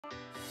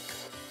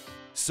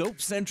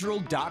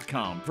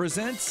SoapCentral.com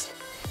presents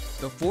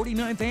the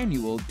 49th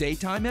Annual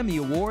Daytime Emmy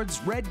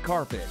Awards Red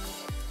Carpet.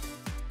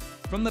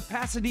 From the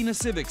Pasadena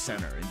Civic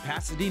Center in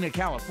Pasadena,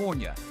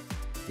 California,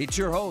 it's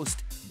your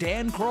host,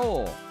 Dan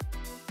Kroll.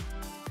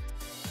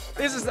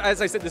 This is,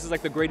 as I said, this is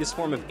like the greatest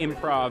form of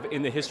improv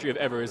in the history of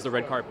ever, is the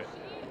red carpet.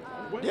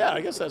 Yeah,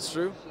 I guess that's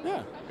true.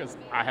 Yeah. Because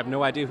I have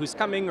no idea who's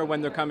coming or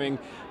when they're coming.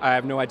 I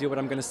have no idea what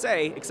I'm going to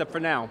say, except for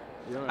now.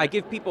 I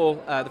give people,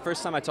 the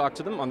first time I talk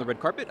to them on the red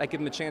carpet, I give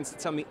them a chance to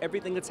tell me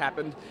everything that's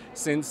happened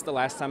since the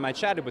last time I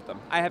chatted with them.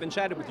 I haven't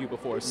chatted with you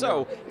before,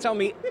 so tell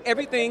me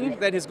everything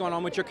that has gone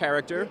on with your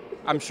character.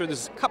 I'm sure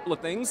there's a couple of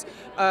things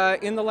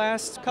in the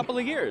last couple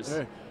of years.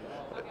 Hey.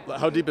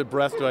 How deep a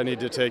breath do I need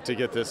to take to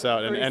get this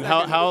out? And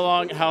how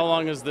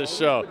long is this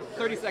show?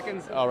 30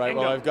 seconds. All right,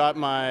 well, I've got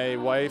my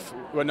wife,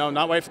 well, no,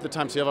 not wife at the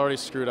time, so I've already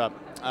screwed up.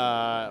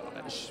 I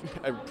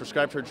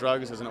prescribed her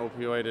drugs as an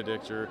opioid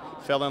addictor,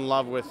 fell in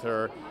love with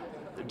her,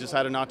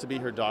 decided not to be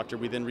her doctor.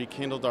 We then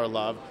rekindled our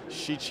love.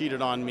 She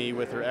cheated on me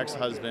with her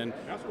ex-husband.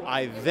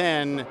 They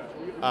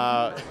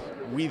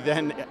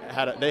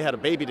had a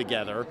baby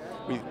together.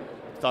 We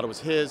thought it was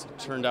his,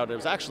 turned out it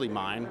was actually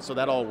mine, so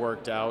that all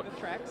worked out.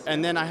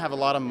 And then I have a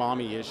lot of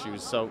mommy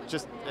issues, so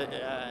just, I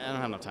don't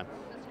have enough time.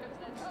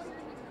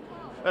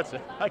 That's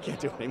it. I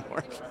can't do it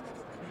anymore.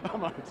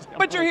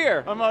 But you're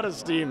here. I'm out of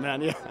steam,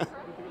 man, yeah.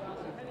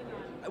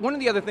 One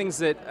of the other things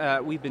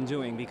that we've been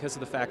doing, because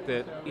of the fact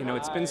that, you know,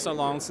 it's been so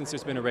long since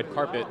there's been a red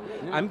carpet,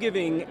 I'm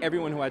giving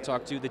everyone who I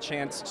talk to the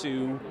chance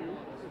to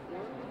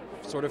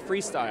sort of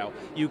freestyle.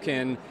 You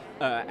can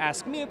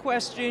ask me a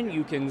question,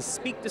 you can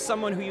speak to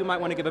someone who you might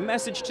want to give a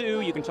message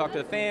to, you can talk to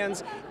the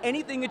fans,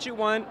 anything that you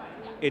want.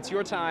 It's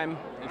your time.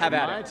 Have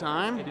at it. My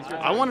time?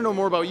 I want to know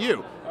more about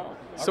you.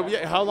 So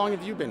yeah, how long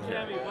have you been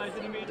here?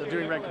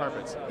 Doing red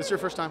carpets. This your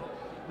first time?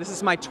 This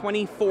is my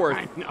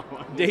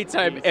 24th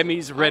Daytime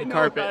Emmys red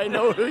carpet. I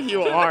know who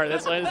you are.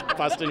 That's why I'm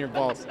busting your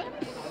balls.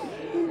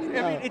 I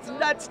mean, it's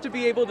nuts to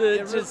be able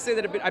to say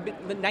that. The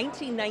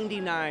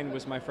 1999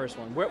 was my first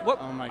one.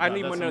 Oh my God, I don't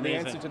even want to know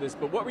amazing. the answer to this,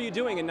 but what were you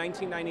doing in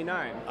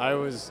 1999? I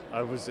was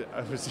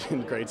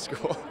in grade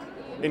school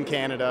in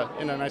Canada,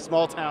 in a nice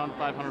small town,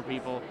 500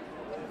 people,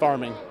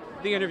 farming.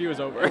 The interview is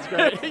over. That's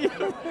great.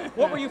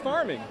 What were you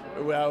farming?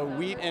 Well,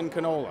 wheat and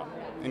canola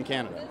in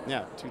Canada.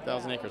 Yeah,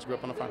 2,000 acres. Grew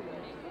up on a farm.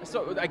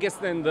 So I guess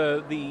then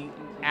the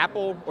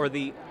apple or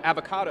the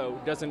avocado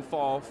doesn't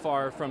fall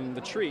far from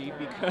the tree,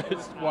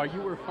 because while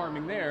you were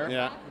farming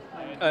there,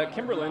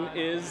 Kimberlyn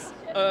is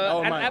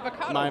an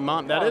avocado My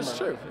mom, that farmer. is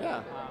true,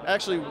 yeah.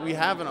 Actually, we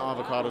have an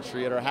avocado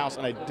tree at our house,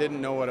 and I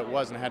didn't know what it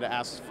was, and I had to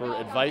ask for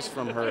advice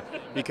from her,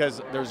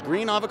 because there's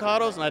green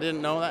avocados, and I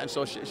didn't know that, and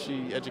so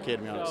she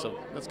educated me on it, so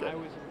that's good.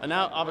 And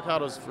now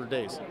avocados for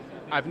days.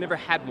 I've never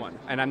had one,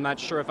 and I'm not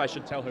sure if I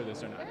should tell her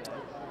this or not.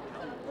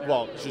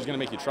 Well, she's going to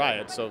make you try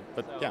it, so,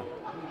 but yeah.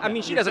 I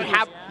mean, she doesn't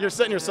have... You're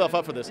setting yourself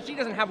up for this. She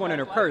doesn't have one in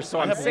her purse, so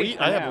I'm safe.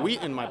 I have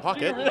wheat in my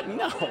pocket.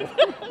 No.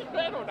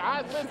 I don't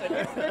know. Listen,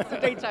 it's the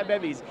Daytime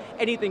Emmys.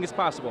 Anything is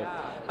possible.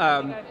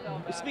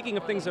 Speaking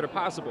of things that are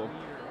possible,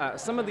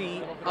 some of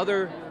the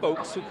other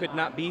folks who could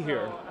not be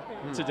here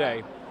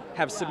today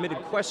have submitted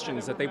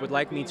questions that they would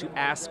like me to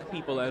ask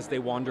people as they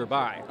wander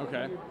by.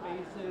 Okay.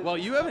 Well,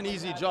 you have an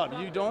easy job.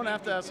 You don't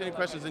have to ask any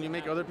questions, and you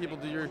make other people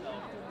do your...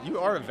 You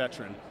are a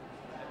veteran.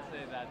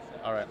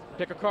 All right.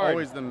 Pick a card.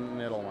 Always the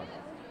middle one.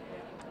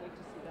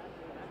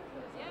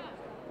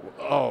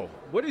 Oh.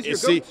 What is your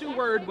go-to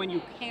word when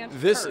you can't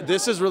curse?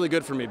 This is really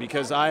good for me,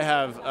 because I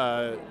have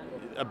a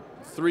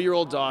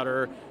 3-year-old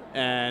daughter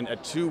and a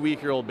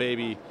 2-week-old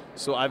baby,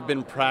 so I've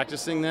been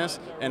practicing this,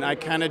 and I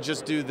kind of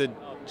just do the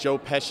Joe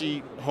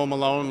Pesci Home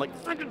Alone, like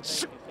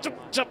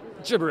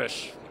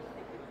gibberish.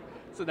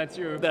 So that's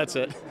your... That's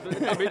it.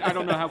 I mean, I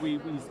don't know how we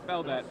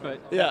spell that, but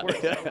yeah.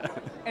 That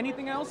works.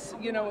 Anything else?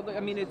 You know,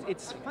 I mean,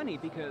 it's funny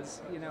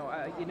because, you know,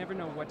 you never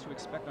know what to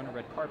expect on a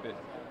red carpet.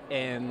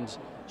 And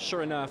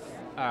sure enough,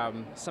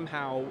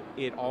 somehow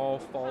it all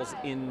falls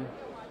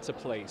into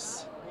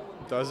place.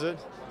 Does it?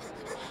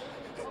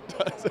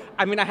 Does it?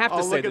 I mean, I have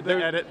to say that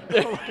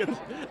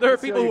there are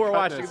people who are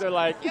watching, they're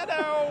like, you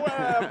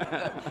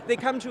know, they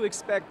come to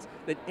expect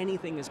that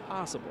anything is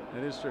possible.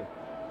 It is true.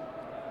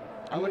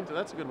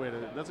 That's a good way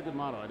to. That's a good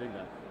motto. I dig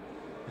that.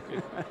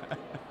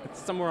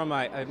 It's somewhere on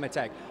my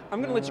tag.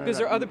 I'm going to let you, because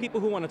there are other people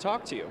who want to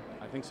talk to you.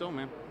 I think so,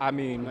 man. I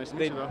mean, nice to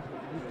they meet you, though.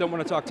 don't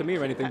want to talk to me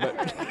or anything,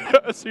 but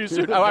I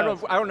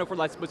don't know if we're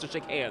like supposed to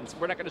shake hands.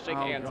 We're not going to shake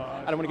hands.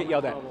 God. I don't want to get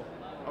yelled at.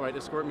 All right,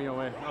 escort me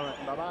away. All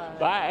right, bye-bye.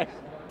 Bye.